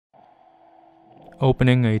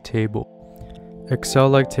Opening a table.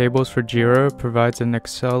 Excel-like tables for Jira provides an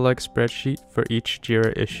Excel-like spreadsheet for each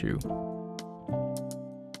Jira issue.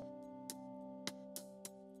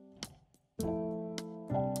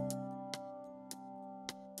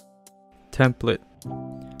 Template.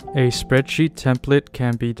 A spreadsheet template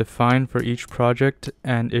can be defined for each project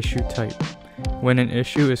and issue type. When an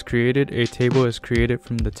issue is created, a table is created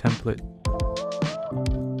from the template.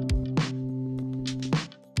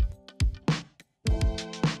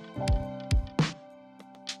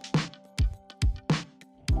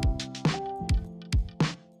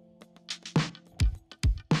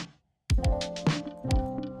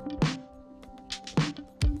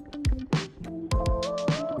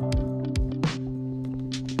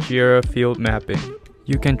 Jira field mapping.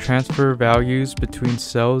 You can transfer values between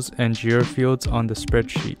cells and Jira fields on the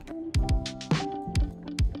spreadsheet.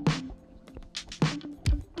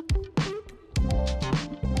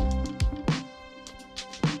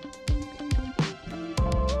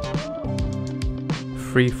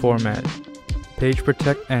 Free format. Page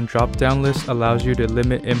Protect and drop-down list allows you to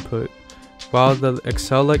limit input, while the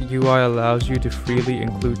Excel-like UI allows you to freely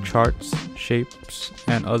include charts, shapes,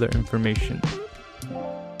 and other information.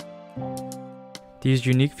 These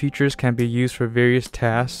unique features can be used for various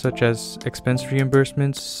tasks such as expense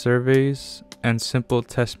reimbursements, surveys, and simple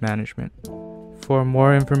test management. For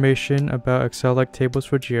more information about Excel-like tables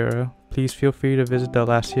for Jira, please feel free to visit the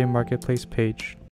Atlassian Marketplace page.